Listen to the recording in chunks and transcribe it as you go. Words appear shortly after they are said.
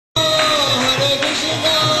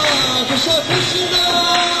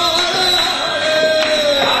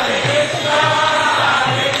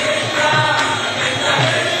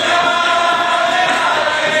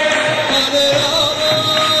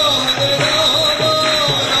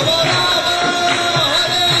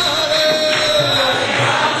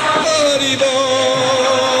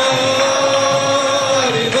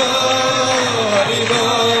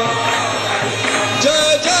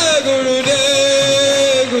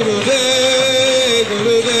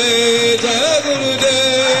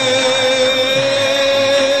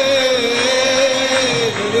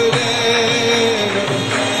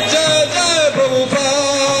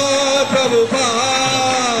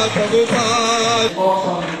I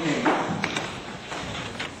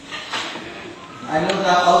know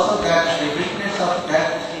that also that the witness of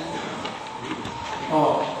that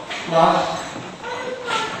was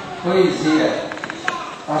who is here,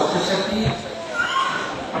 Ashtasaki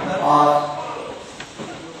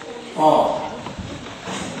or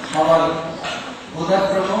our Buddha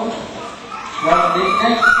Prabhu was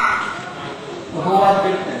witness. Who was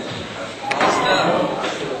witness?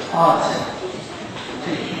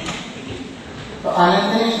 So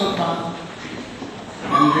Anandani should come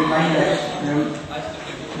and remind us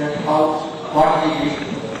that what he did.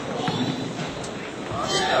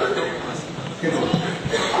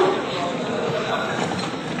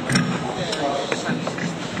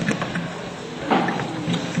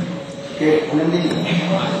 Okay, Anandani,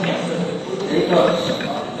 take us.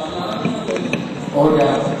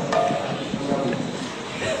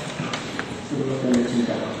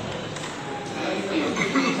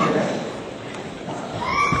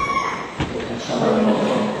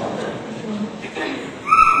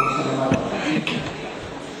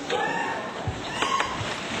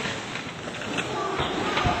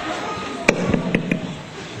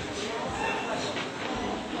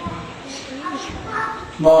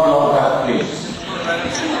 More that, please.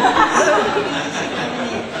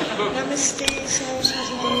 Namaste,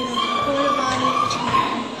 Saraswati Devi, PureBhakti.Tv,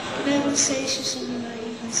 Namaste, Srimad,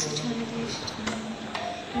 Vasudhana Deshatana,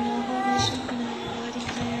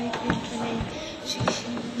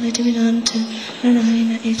 Bhaktivedanta, Narayan,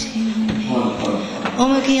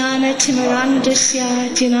 Om Gyana Timarandasya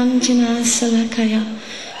Jinanjana Salakaya,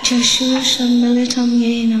 Chashushan Militam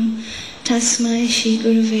Yenam, Tasmai Shri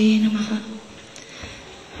Gurave Namaha.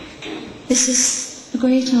 This is a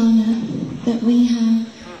great honour that we have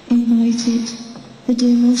invited the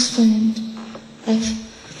dearmost friend of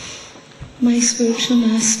my spiritual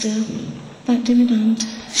master, Bhaktivedanta,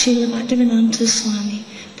 Srila Bhaktivedanta Swami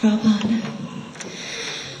Prabhupada.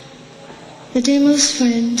 The dearmost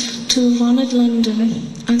friend to have honoured London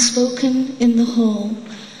and spoken in the hall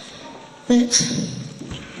that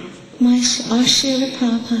our Srila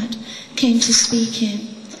Prabhupada came to speak in.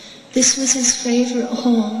 This was his favourite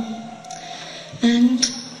hall. And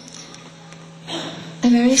a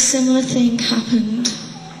very similar thing happened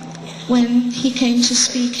when he came to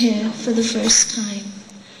speak here for the first time.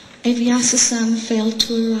 Vyasa-san failed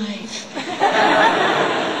to arrive.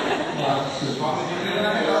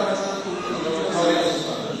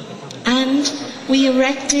 And we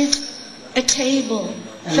erected a table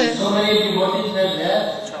for... So many devotees were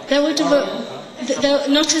there? There were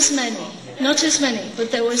not as many, but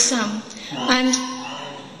there were some. And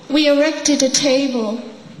we erected a table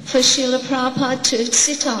for Srila Prabhupada to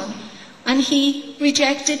sit on, and he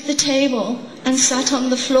rejected the table and sat on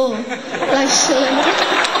the floor like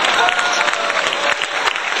Srila.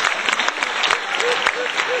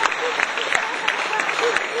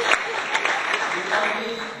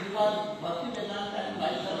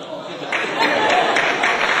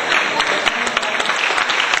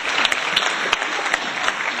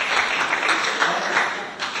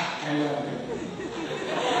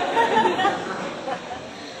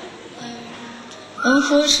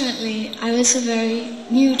 Unfortunately, I was a very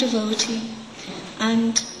new devotee,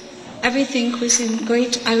 and everything was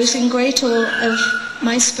I was in great awe of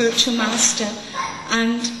my spiritual master,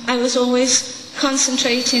 and I was always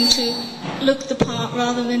concentrating to look the part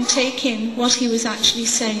rather than take in what he was actually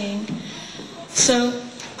saying. So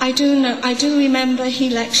I do remember he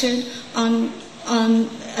lectured on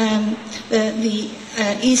the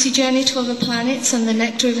easy journey to other planets and the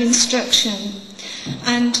nectar of instruction,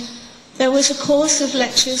 and there was a course of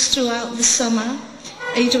lectures throughout the summer.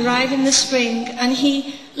 He'd arrive in the spring, and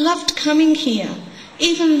he loved coming here,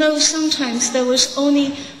 even though sometimes there was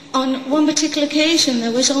only, on one particular occasion,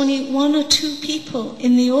 there was only 1 or 2 people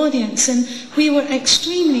in the audience, and we were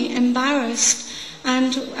extremely embarrassed.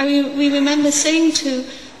 And we remember saying to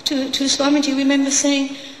Swamiji, we remember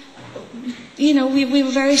saying, we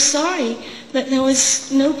were very sorry that there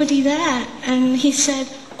was nobody there. And he said,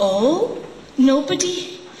 "Oh,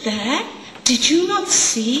 nobody there? Did you not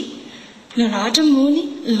see Narada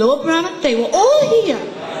Muni, Lord Brahma? They were all here."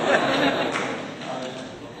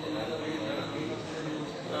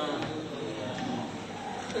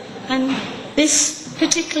 And this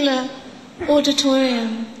particular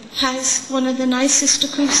auditorium has one of the nicest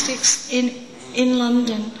acoustics in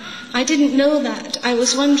London. I didn't know that. I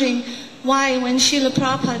was wondering why, when Srila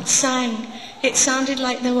Prabhupada sang, it sounded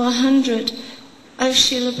like there were 100 of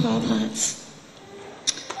Srila Prabhupads.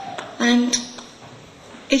 And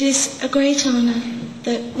it is a great honour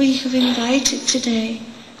that we have invited today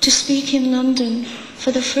to speak in London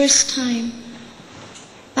for the first time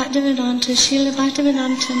Bhaktivedanta, Srila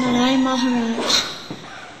Bhaktivedanta Narayan Maharaj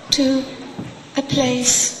to a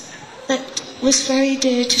place that was very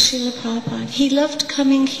dear to Srila Prabhupada. He loved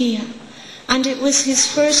coming here, and it was his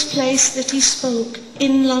first place that he spoke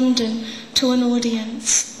in London to an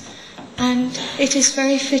audience. And it is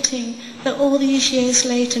very fitting that all these years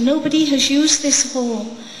later, nobody has used this hall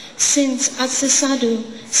since, as the sadhu,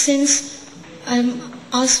 since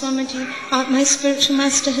our Swamiji, my spiritual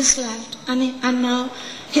master, has left, and now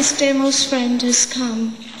his dearmost friend has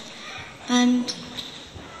come. And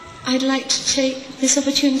I'd like to take this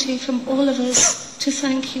opportunity from all of us to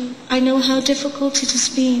thank you. I know how difficult it has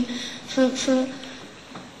been for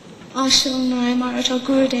our Srila Narayan Maharaj, our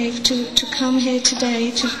Gurudev, to come here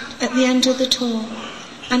today at the end of the tour.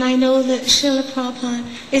 And I know that Srila Prabhupada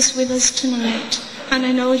is with us tonight. And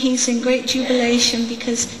I know he's in great jubilation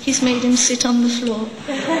because he's made him sit on the floor.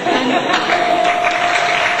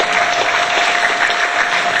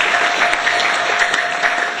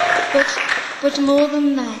 But more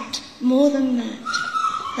than that,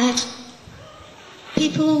 that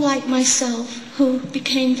people like myself who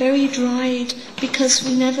became very dried because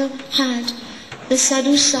we never had the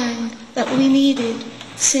sadhu sang that we needed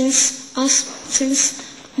since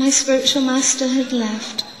my spiritual master had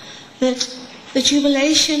left, that the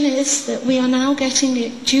jubilation is that we are now getting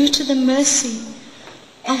it due to the mercy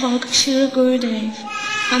of our Srila Gurudev.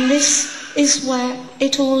 And this is where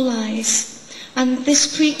it all lies. And this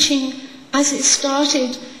preaching, as it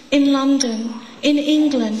started in London, in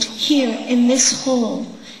England, here in this hall,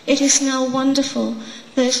 it is now wonderful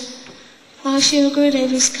that our Srila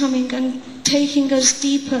Gurudev is coming and taking us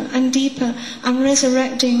deeper and deeper and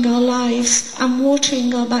resurrecting our lives and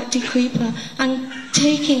watering our Bhakti Kripa and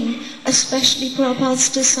taking especially Prabhupada's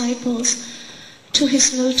disciples to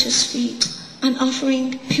his lotus feet and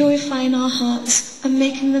offering, purifying our hearts and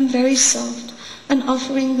making them very soft and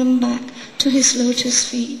offering them back to his lotus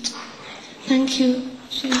feet. Thank you.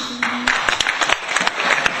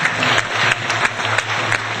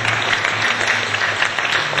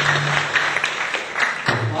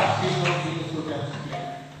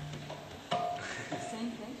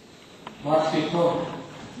 What she told,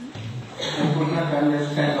 I could not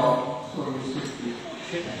understand all, so you should speak.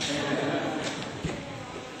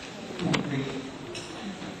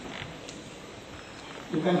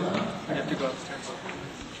 You can go. I have to go upstairs.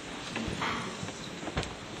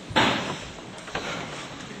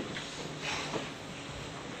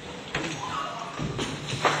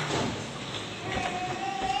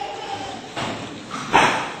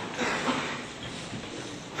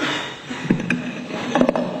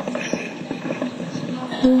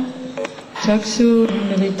 Chaksu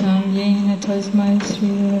Militam Yena Tasmai Sri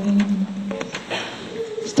Ravina.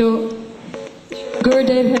 So,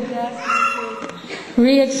 Gurudev had asked me to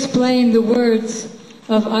re-explain the words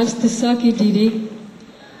of Astasaki Didi.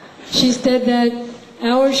 She said that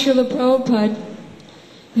our Srila Prabhupada,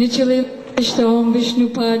 Nityalila Krishna Om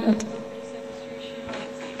Vishnupad,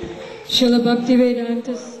 Srila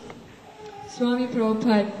Bhaktivedanta Swami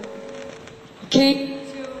Prabhupada, came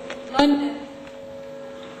to London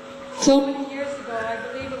so many years ago, I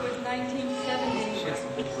believe it was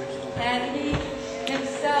 1970, and he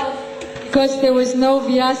himself, because there was no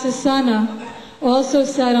Vyasasana, also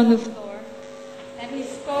sat on the floor, and he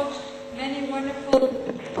spoke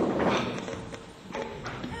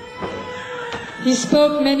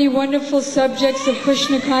many wonderful subjects of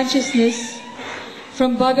Krishna consciousness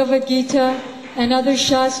from Bhagavad Gita and other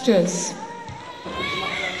Shastras.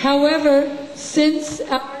 However, since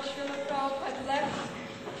our Srila Prabhupada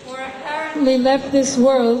left this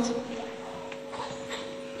world,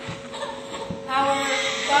 our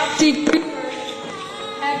Bhakti creepers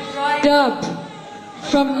have dried up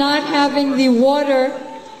from not having the water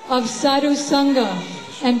of Sadhu Sangha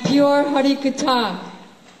and pure Harikatha.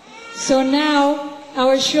 So now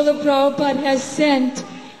our Srila Prabhupada has sent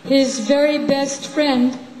his very best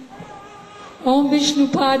friend, Om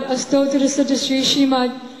Vishnupad Astotra Sata Sri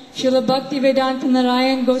Srimad Srila Bhaktivedanta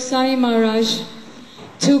Narayan Goswami Maharaj,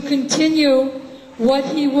 to continue what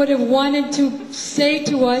he would have wanted to say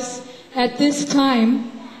to us at this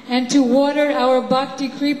time and to water our bhakti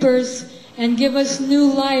creepers and give us new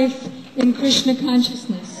life in Krishna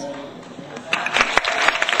consciousness.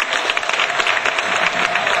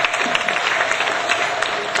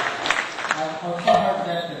 I also heard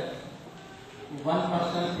that one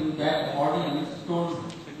person in that audience told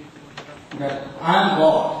that I am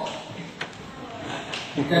God.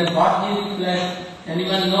 Then what he replied,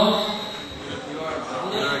 anyone knows? You're a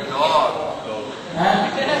dog.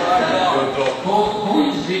 Who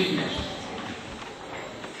is weakness?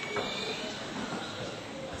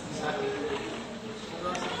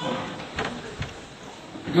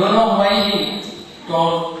 Do you know why he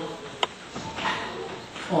told?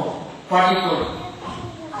 Oh, what he told?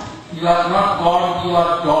 You are not God, you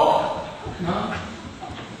are dog. No?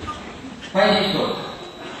 Why he told?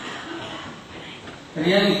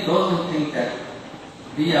 Really, those who think that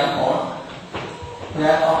we are God, they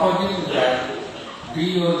are opposite to that.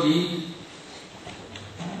 D-O-G,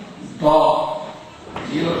 dog.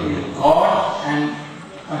 D-O-G is God and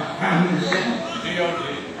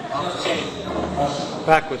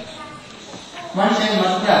Backwards. Once in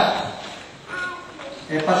Mathura,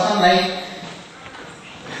 a person like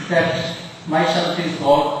that myself is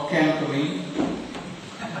God came to me,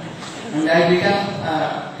 and I became,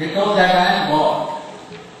 he told that I am God.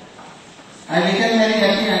 I became very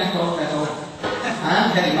happy and told that, oh, I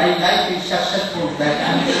am happy, my life is successful, that I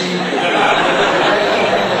am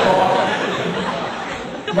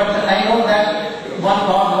God. But I know that one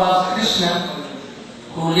God was Krishna,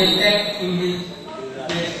 who lived in his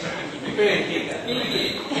place.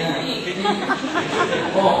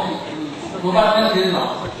 Govardhan did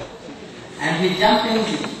not. And he jumped in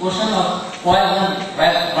the ocean of poison,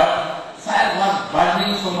 but fire was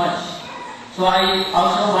burning so much. So I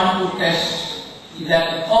also want to test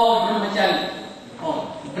that, oh, Brahmachari,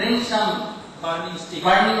 bring some burning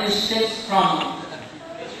sticks from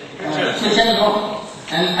kitchen room,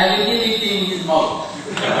 and I will give it in his mouth.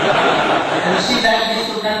 And see that he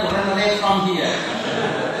should not run away from here.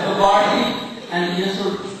 So God did, and he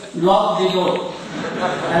should lock the door.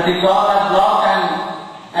 And the door was locked, and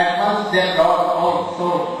at once they brought out. So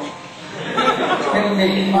in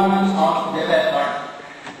making moments of they were cut.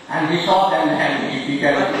 And he saw them and he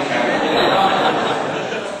began to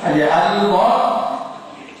and they are you God?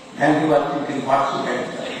 Then he was thinking, what should I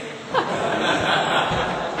say?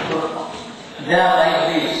 So they are like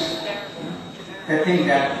this. They think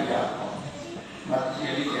that we are God. But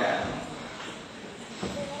really they are.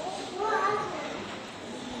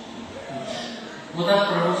 Buddha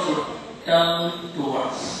Prabhu should turn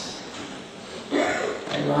towards. I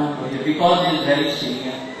want to hear, because he is very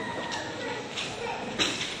senior.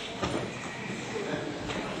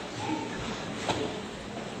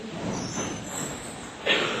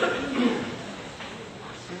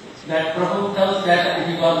 That Prabhu tells that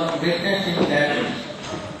he was witnessing that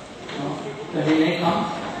he may come,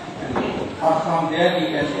 and or from there he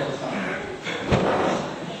can tell something.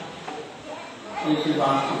 If he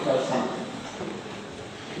wants to tell something.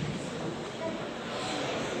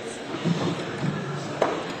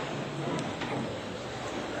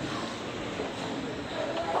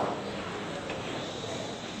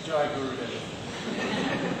 Jai Gurudev.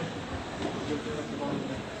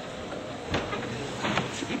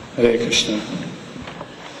 Hare Krishna.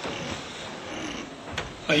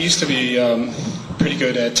 I used to be pretty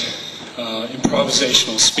good at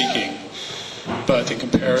improvisational speaking, but in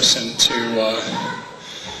comparison to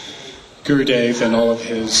Gurudev and all of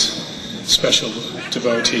his special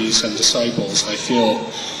devotees and disciples, I feel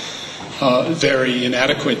very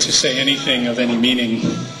inadequate to say anything of any meaning.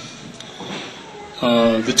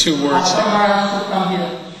 The two words.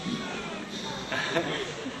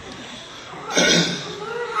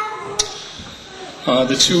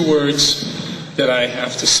 The two words that I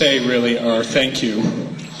have to say really are thank you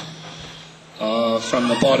from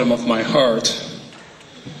the bottom of my heart.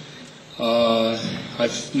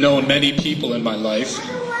 I've known many people in my life.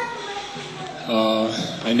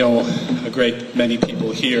 I know a great many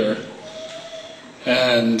people here.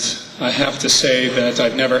 And I have to say that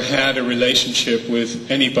I've never had a relationship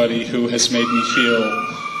with anybody who has made me feel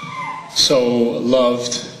so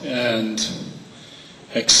loved and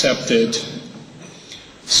accepted,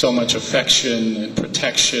 so much affection and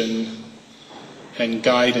protection and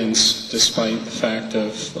guidance despite the fact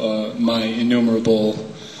of my innumerable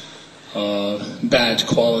bad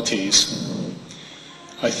qualities.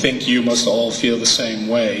 I think you must all feel the same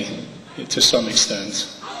way to some extent,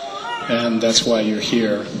 and that's why you're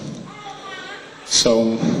here.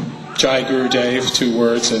 So, Jai Gurudev, 2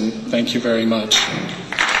 words, and thank you very much.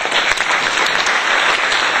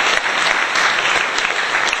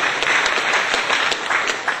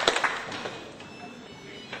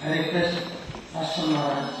 I request Master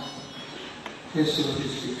Maharaja, please do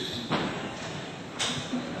this speech.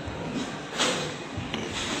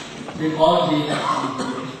 Because he has come to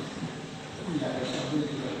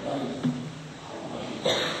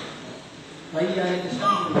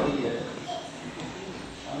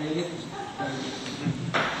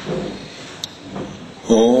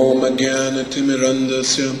Om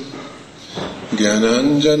Jnana-timirandasya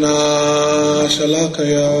Jnananjana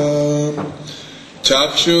Shalakaya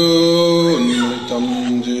Chakshunmritam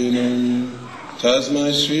Jenam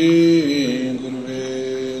Tasmai Shri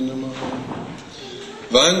Gurave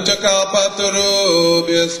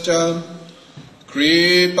Vanchakalpatarubhyascha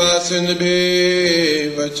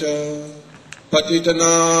Kripasindhibhevacha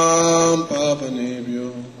Patitanam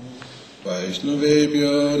Pavanebhyo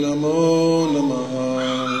Vaishnavebhyo Namo Namaha.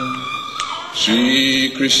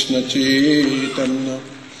 Shri Krishna Chaitanya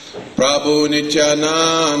Prabhu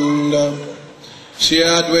Nityananda Shri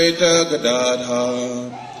Advaita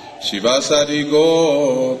Gadadha Shivasadi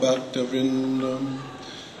Gaur Bhaktivedanta.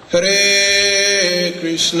 Hare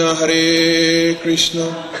Krishna Krishna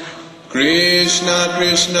Krishna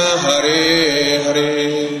Hare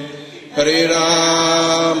Hare Hare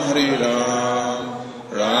Ram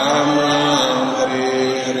Ram Ram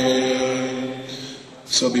Hare Hare.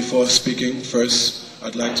 So before speaking, first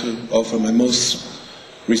I'd like to offer my most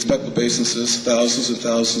respectful obeisances thousands and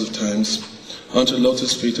thousands of times onto the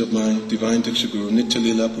lotus feet of my divine Diksha Guru, Nitya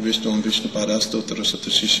Lila Pravishnu Vishnu Padastotara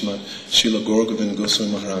Srimad Srila Gaur Govinda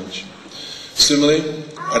Goswami Maharaj. Similarly,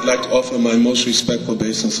 I'd like to offer my most respectful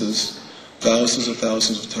obeisances thousands and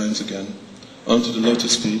thousands of times again onto the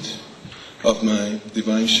lotus feet of my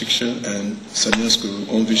divine Shiksha and Sannyas Guru,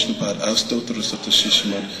 Om Vishnu Pad Astotara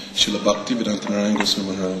Srimad Srila Bhaktivedanta Narayan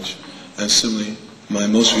Goswami Maharaj. And similarly, my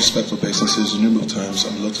most respectful obeisances innumerable times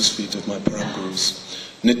on the lotus feet of my Param Gurus,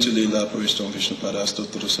 Nitya Lila Pravishnu Vishnu Pad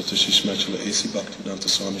Astotara Srimad Srila A.C. Bhaktivedanta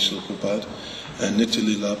Swami Srila Prabhupada, and Nitya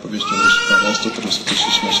Lila Pravishnu Vishnu Pad Astotara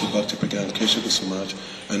Srimad Srila Bhaktivedanta Kesha Goswami Maharaj,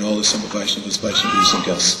 and all the Sama Vaishnavas, Vaishnavas and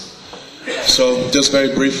guests. So, just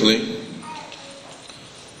very briefly,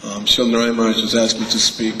 Srila Narayan Maharaj has asked me to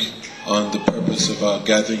speak on the purpose of our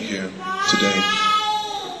gathering here today.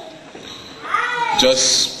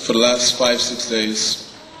 Just for the last 5-6 days,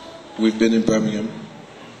 we've been in Burmingham,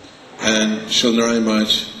 and Srila Narayan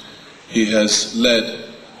Maharaj, he has led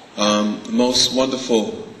most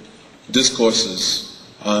wonderful discourses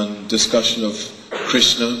on discussion of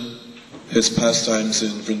Krishna, his pastimes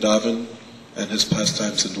in Vrindavan, and his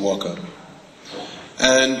pastimes in Dwarka.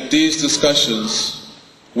 And these discussions,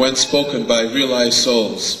 when spoken by realized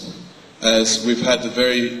souls, as we've had the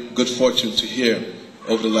very good fortune to hear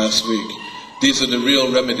over the last week, these are the real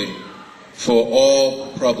remedy for all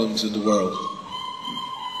problems in the world.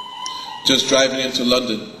 Just driving into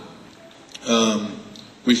London,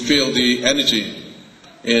 we feel the energy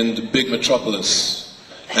in the big metropolis,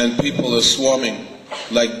 and people are swarming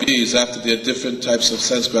like bees after their different types of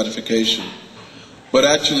sense gratification. But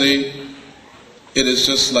actually, it is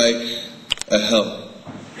just like a hell.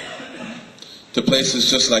 The place is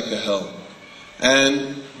just like a hell.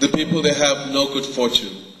 And the people, they have no good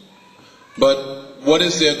fortune. But what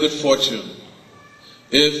is their good fortune?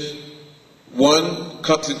 If one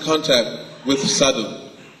comes in contact with sadhu,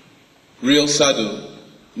 real sadhu,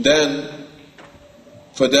 then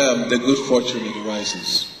for them the good fortune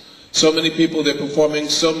arises. So many people, they're performing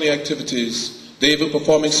so many activities, they're even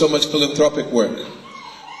performing so much philanthropic work.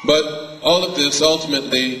 But all of this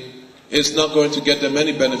ultimately is not going to get them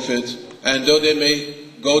any benefit, and though they may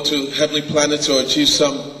go to heavenly planets or achieve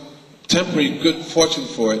some temporary good fortune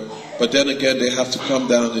for it, but then again they have to come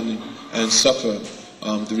down and suffer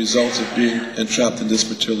the results of being entrapped in this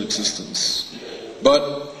material existence.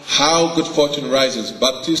 But how good fortune rises?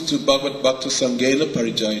 Bhaktis tu bhagavad bhakta sangena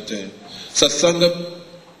parijayate. Satsanga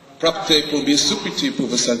prapte pumbi supriti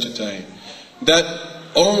puva sanchatai. That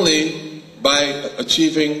only by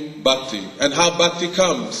achieving bhakti. And how bhakti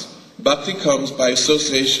comes? Bhakti comes by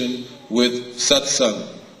association with satsang,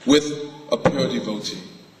 with a pure devotee.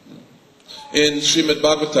 In Srimad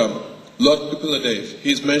Bhagavatam, Lord Kapila,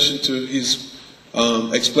 he's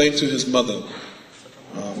explained to his mother,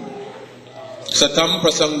 Satam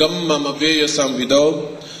prasangam mama veya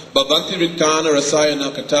samvido bhavanti rikkana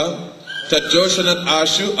rasayana kata tajoshanat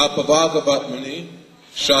ashu apavagavatmani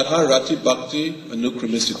shradha rati bhakti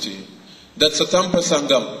anukramisiti. That satam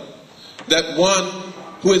prasangam, that one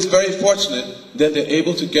who is very fortunate, then they're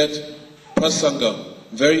able to get prasangam,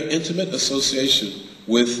 very intimate association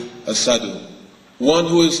with a sadhu. One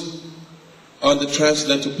who is on the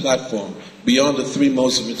transcendental platform, beyond the three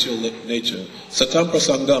modes of material nature. Satam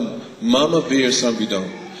prasangam, mama vir samvidam.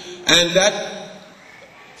 And that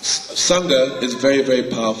sangha is very, very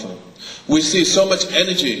powerful. We see so much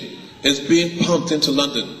energy is being pumped into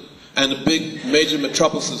London and the big major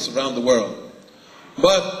metropolises around the world.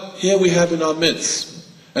 But here we have in our midst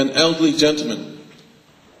an elderly gentleman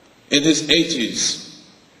in his 80s,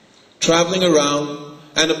 traveling around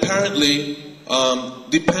and apparently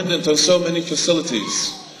dependent on so many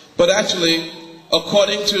facilities. But actually,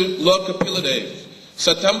 according to Lord Kapila,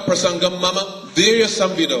 Satam Prasangam Mama Virya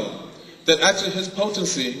Samvido, that actually his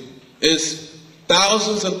potency is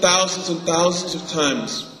thousands and thousands and thousands of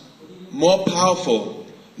times more powerful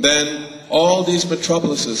than all these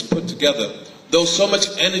metropolises put together. Though so much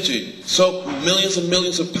energy, so millions and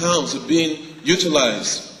millions of pounds are being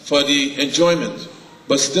utilized for the enjoyment,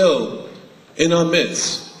 but still, in our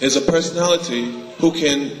midst is a personality who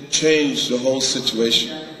can change the whole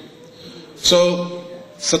situation. So,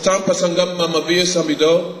 Satam Prasangam Mamavir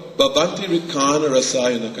Sambido Bhavanti Rikkana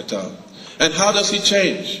Rasayana Kata. And how does he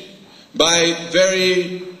change? By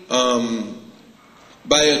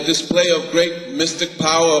a display of great mystic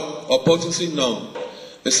power or potency? No.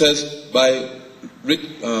 It says by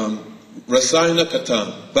Rasayana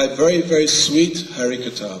Kata, by very, very sweet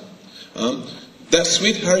Harikata. That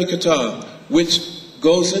sweet Harikata which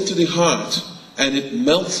goes into the heart and it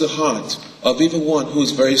melts the heart of even one who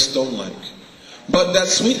is very stone-like. But that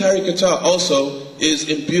sweet Harikata also is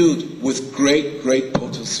imbued with great, great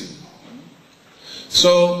potency.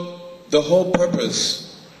 So the whole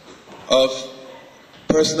purpose of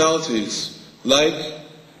personalities like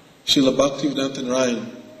Srila Bhaktivedanta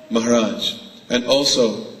Narayan Maharaj and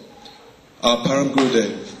also our Param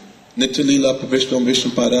Gurudev, Nityalila Pravishtam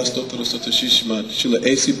Vishnu Padastotara Satashishmat, Srila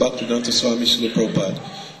A.C. Bhaktivedanta Swami Srila Prabhupada,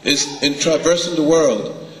 is in traversing the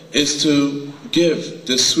world, is to give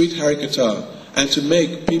this sweet Harikata and to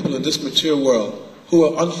make people in this material world who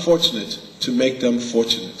are unfortunate to make them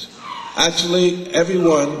fortunate. Actually,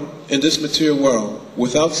 everyone in this material world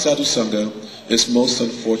without sadhu sangha is most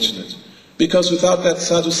unfortunate. Because without that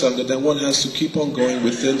sadhu sangha, then one has to keep on going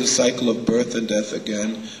within the cycle of birth and death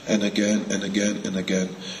again and again and again and again.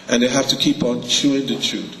 And they have to keep on chewing the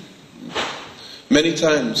chewed. Many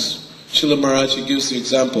times, Srila Maharaj gives the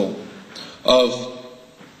example of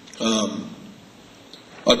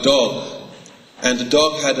a dog. And the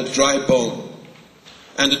dog had a dry bone.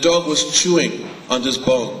 And the dog was chewing on this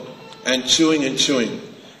bone. And chewing and chewing.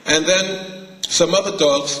 And then some other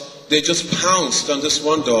dogs, they just pounced on this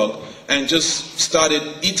one dog and just started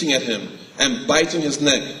eating at him and biting his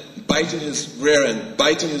neck, biting his rear end,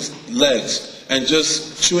 biting his legs, and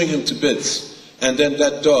just chewing him to bits. And then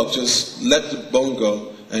that dog just let the bone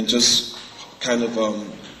go and just kind of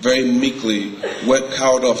very meekly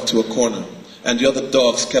cowered off to a corner. And the other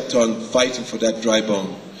dogs kept on fighting for that dry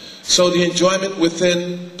bone. So the enjoyment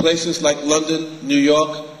within places like London, New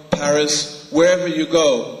York, Paris, wherever you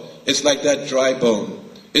go, it's like that dry bone.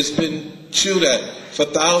 It's been chewed at for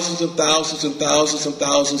thousands and thousands and thousands and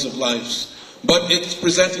thousands of lives. But it's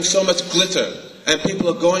presenting so much glitter, and people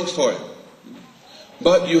are going for it.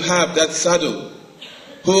 But you have that sadhu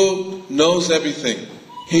who knows everything.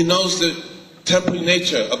 He knows the temporary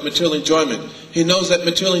nature of material enjoyment. He knows that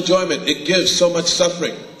material enjoyment, it gives so much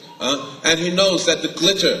suffering. And he knows that the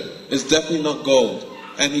glitter is definitely not gold.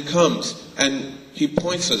 And he comes and he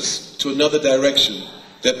points us to another direction.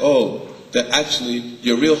 That actually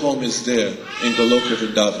your real home is there in Goloka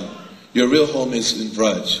Vrindavan. Your real home is in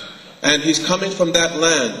Vraj. And he's coming from that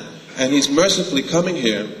land. And he's mercifully coming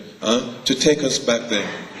here to take us back there.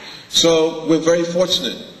 So we're very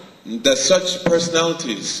fortunate that such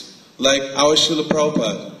personalities like our Srila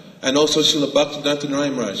Prabhupada and also Srila Bhaktivedanta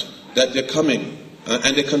Narayan Maharaj, that they're coming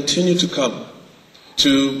and they continue to come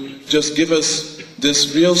to just give us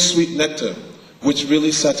this real sweet nectar which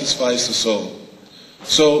really satisfies the soul.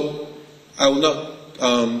 So I will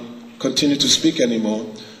not continue to speak anymore,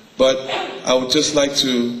 but I would just like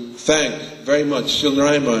to thank very much Srila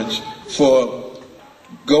Narayan Maharaj for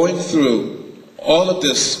going through all of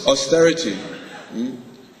this austerity.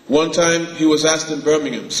 One time he was asked in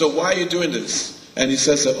Burmingham, so why are you doing this? And he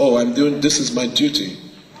says that, this is my duty,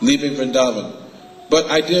 leaving Vrindavan. But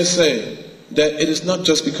I dare say that it is not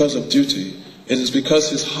just because of duty, it is because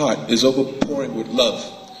his heart is overpouring with love.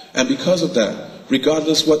 And because of that,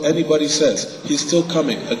 regardless what anybody says, he's still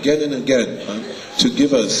coming again and again to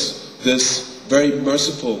give us this very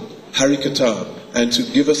merciful Harikata and to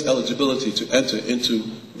give us eligibility to enter into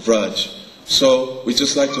Vraj. So we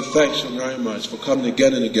just like to thank Srila Narayan Maharaj for coming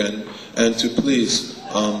again and again, and to please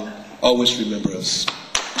always remember us.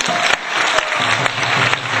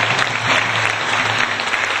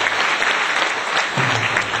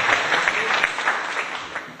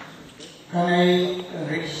 Can I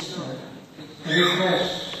request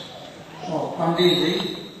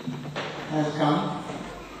Panditji has come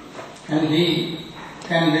and he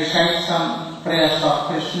can recite some prayers of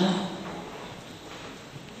Krishna.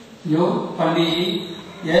 You, Panditji?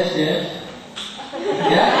 Yes. Yeah.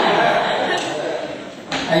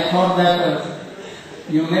 I thought that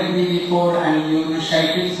you met me before and you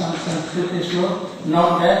recited some Sanskrit shloka.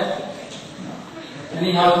 Not that. No.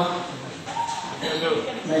 Anyhow,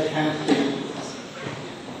 like hands to you.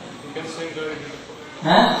 You can sing very beautifully.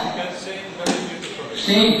 Huh? You can sing very beautifully.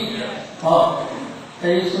 Sing? Yeah. Oh,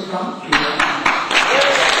 there you should come.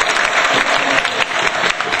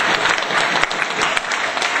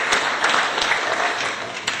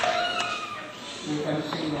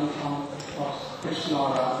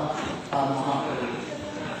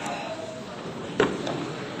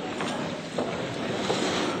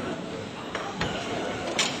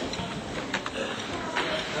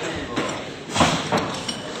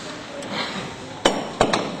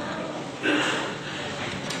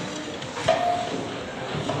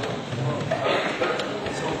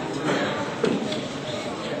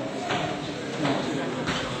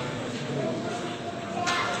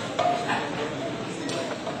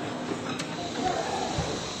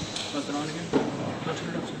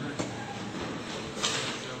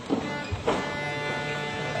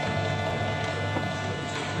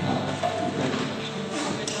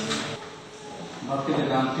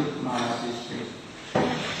 Bhaktivedanta Maharaja said, 2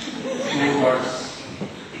 words,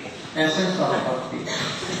 essence of bhakti,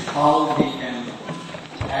 how we can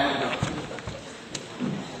have bhakti.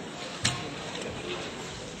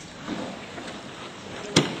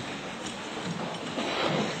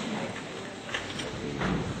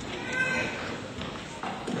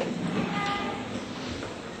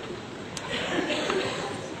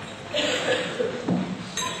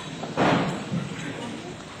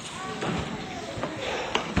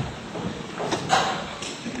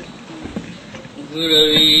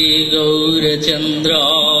 Guravi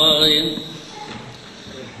Gaurachandraya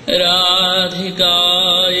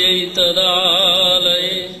Radhikaya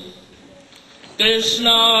Tadalaya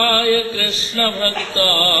Krishnaya Krishna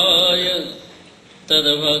Bhaktaya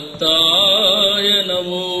Tadbhaktaya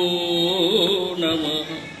Namo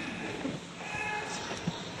Namah.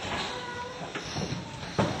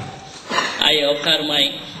 I offer my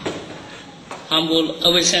humble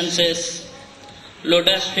obeisances,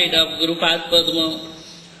 lotus feet of Guru Pad Padma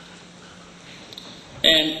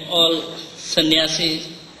and all sannyasis,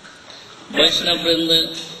 Vaishnava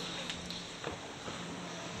Vrinda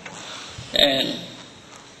and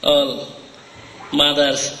all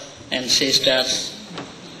mothers and sisters.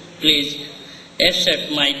 Please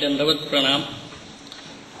accept my Dandavat Pranam.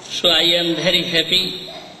 So I am very happy,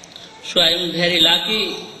 so I am very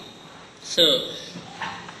lucky. So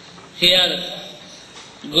here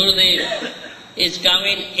Gurudev is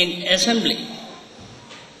coming in assembly.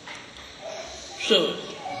 So,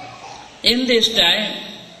 in this time,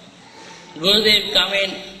 Gurudev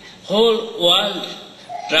coming, whole world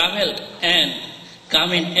traveled and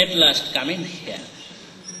coming at last, coming here.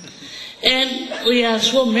 And we are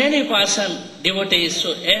so many person, devotees,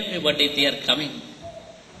 so everybody they are coming.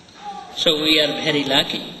 So we are very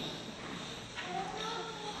lucky.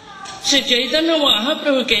 Sri Chaitanya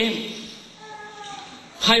Mahaprabhu came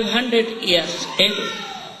 500 years ago.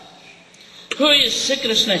 Who is Sri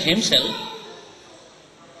Krishna himself,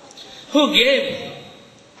 who gave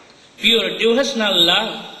pure devotional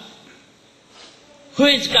love, who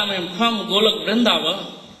is coming from Golok Vrindavan,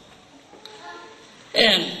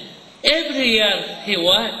 and every year he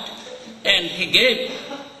worked and he gave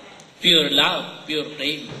pure love, pure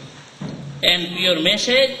prema, and pure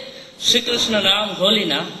message, Sri Krishna Naam, holy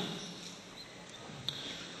Naam.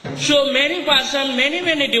 So many person,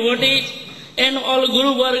 many devotees and all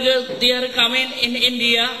Guru Vargas, they are coming in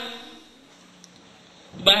India.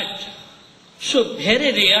 But so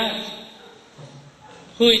very rare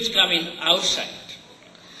who is coming outside.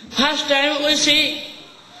 First time we see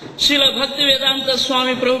Srila Bhaktivedanta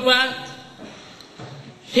Swami Prabhupada.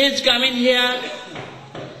 He is coming here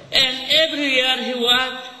and every year he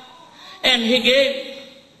worked and he gave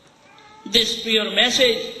this pure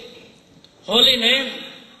message, holy name.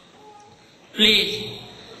 Please,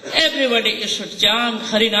 everybody should chant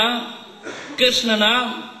Harinam, Krishna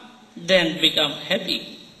Naam, then become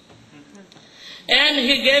happy. And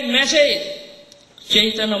he gave message.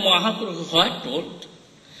 Chaitanya Mahaprabhu what told?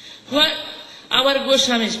 What our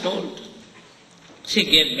Goswami is told. She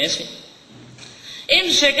gave message.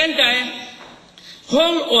 In second time,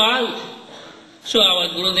 whole world, so our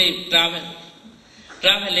Gurudev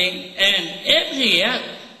traveling, and every year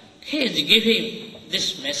he is giving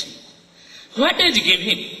this message. What is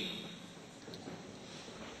giving?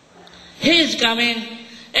 He is coming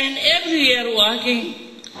and every year walking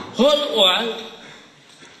whole world.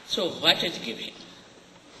 So what is giving?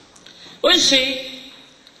 We see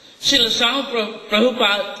Srila Swami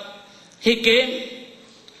Prabhupada, he came,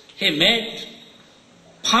 he made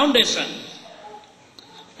foundation,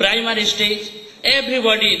 primary stage,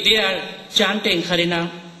 everybody they are chanting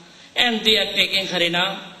Harinam and they are taking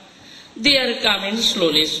Harinam. They are coming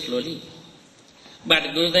slowly. But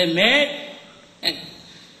Gurudev made, and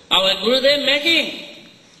our Gurudev making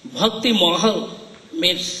Bhakti Mahal,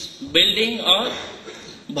 means building of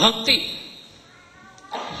Bhakti.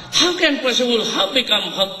 How can possible, how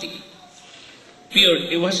become Bhakti? Pure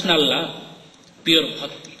devotional love, pure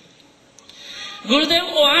Bhakti.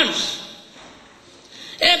 Gurudev wants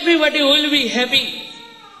everybody will be happy,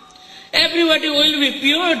 everybody will be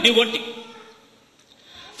pure devotee.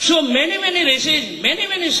 So many rishis,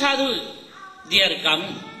 many sadhus, they are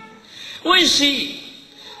coming. We see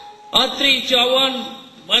Atri, Chavan,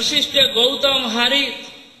 Vasishtha, Gautam, Harit,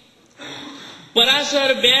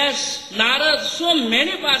 Parasar, Vyas, Narad, so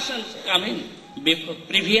many persons coming before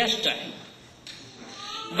previous time.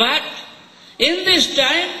 But in this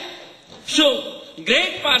time, so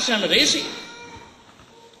great person Rishi,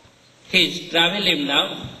 he is traveling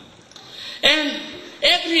now, and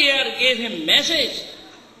every year gave him message.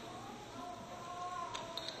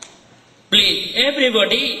 please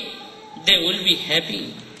everybody, they will be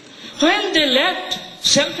happy. When they left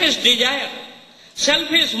selfish desire,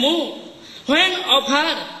 selfish mood, when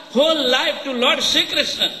offer whole life to Lord Sri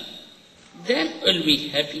Krishna, then will be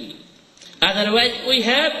happy. Otherwise we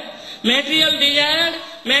have material desire,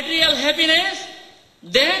 material happiness,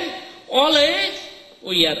 then always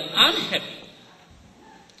we are unhappy.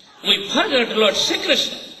 We forget Lord Sri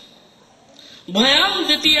Krishna. Bhayam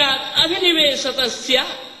ditiyat abhinivesatasya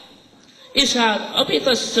isad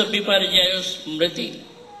apitasya viparjaya smriti.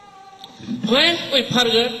 When we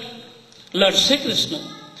forget Lord Sri Krishna,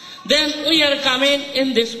 then we are coming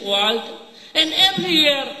in this world and every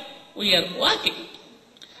year we are walking.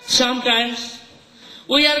 Sometimes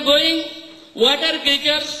we are going water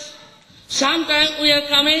creatures, sometimes we are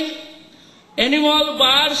coming animal,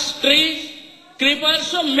 birds, trees, creepers,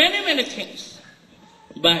 so many things.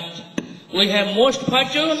 But we have most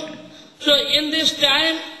fortune, so in this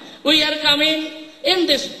time we are coming in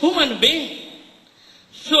this human being.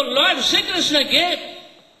 So Lord Sri Krishna gave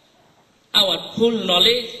our full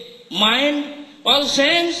knowledge, mind, all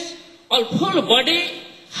sense, all full body,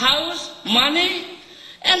 house, money,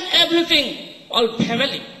 and everything, all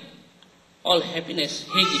family, all happiness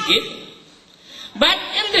He gave. But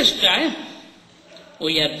in this time,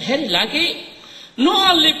 we are very lucky,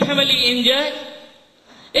 not only family enjoy,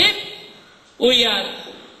 if we are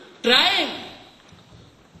trying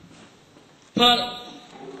for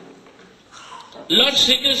Lord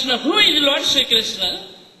Sri Krishna. Who is Lord Sri Krishna?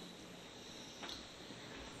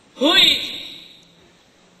 Who is?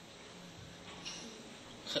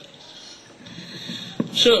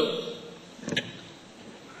 So,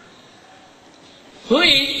 who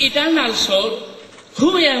is eternal soul?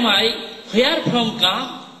 Who am I? Where from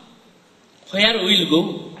come? Where will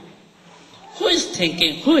go? Who is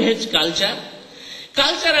thinking? Who has culture?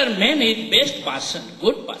 Cultural man is best person,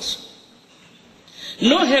 good person.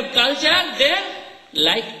 No have culture, then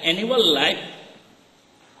like animal life.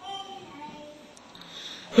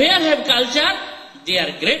 Where have culture, they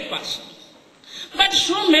are great person. But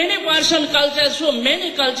so many person culture, so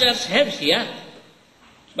many cultures have here.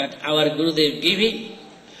 But our Gurudev giving.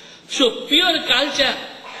 So pure culture,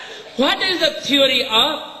 what is the theory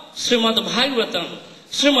of Srimad Bhagavatam,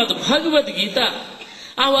 Srimad Bhagavad Gita?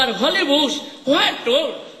 Our holy books, what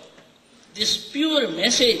told? This pure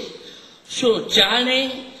message. So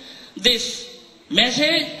chanting this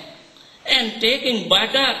message and taking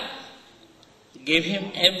butter, give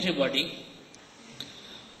him everybody.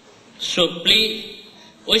 So please,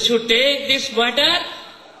 we should take this butter,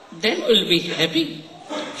 then we'll be happy.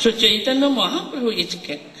 So Chaitanya Mahaprabhu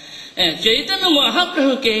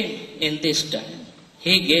came in this time.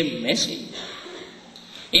 He gave message.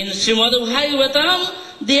 In Srimad Bhagavatam,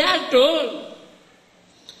 they are told,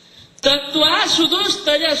 Tattva sudus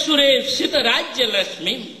taja surev sita rajya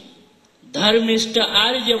lasmin dharmishta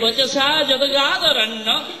arya vachasa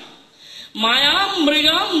jadagadaranya mayam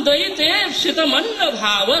mrigam daitev sita manna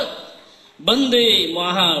bhavat bande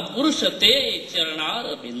mahapurusate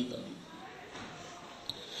charanar binda.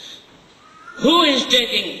 Who is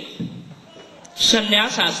taking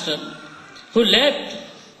sannyas ashram? Who left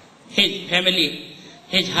his family,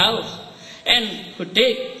 his house, and who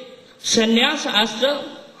take sannyas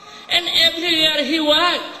ashram? And every year he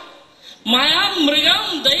worked. Mayam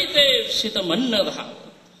mrigam daitev sita manna bhavat.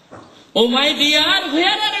 Oh my dear, where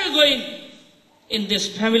are you going? In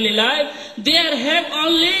this family life, there have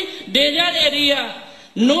only desert area.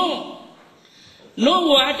 No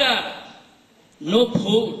water, no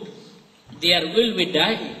food. There will be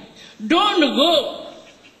dying. Don't go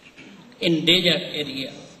in desert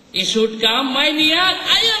area. You should come, my dear.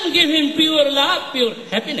 I am giving pure love, pure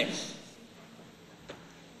happiness.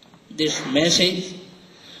 This message.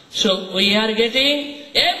 So we are getting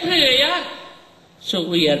every year. So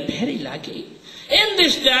we are very lucky. In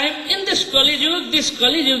this time, in this Kali Yuga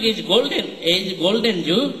is golden age, golden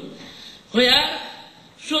Yuga, where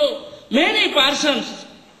so many persons,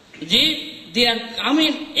 they are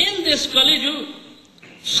coming in this Kali Yuga,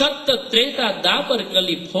 Satta, Treta, Dapar,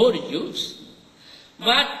 Kali, 4 yugas.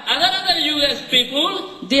 But other yugas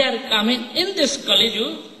people, they are coming in this Kali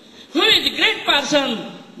Yuga. Who is great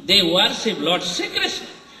person? They worship Lord Sri Krishna.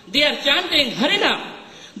 They are chanting Harinam.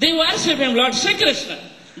 They worship him, Lord Sri Krishna.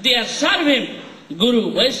 They are serving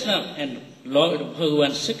Guru, Vaishnava and Lord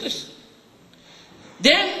Bhagavan Sri Krishna.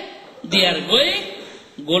 Then they are going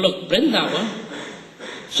Golok Vrindavan.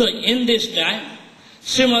 So in this time,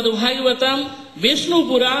 Srimad Bhagavatam, Vishnu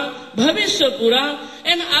Pura, Bhavishya Pura,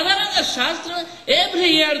 and other Shastra, every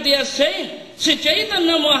year they are saying, Sri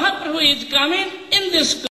Chaitanya Mahaprabhu is coming in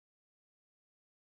this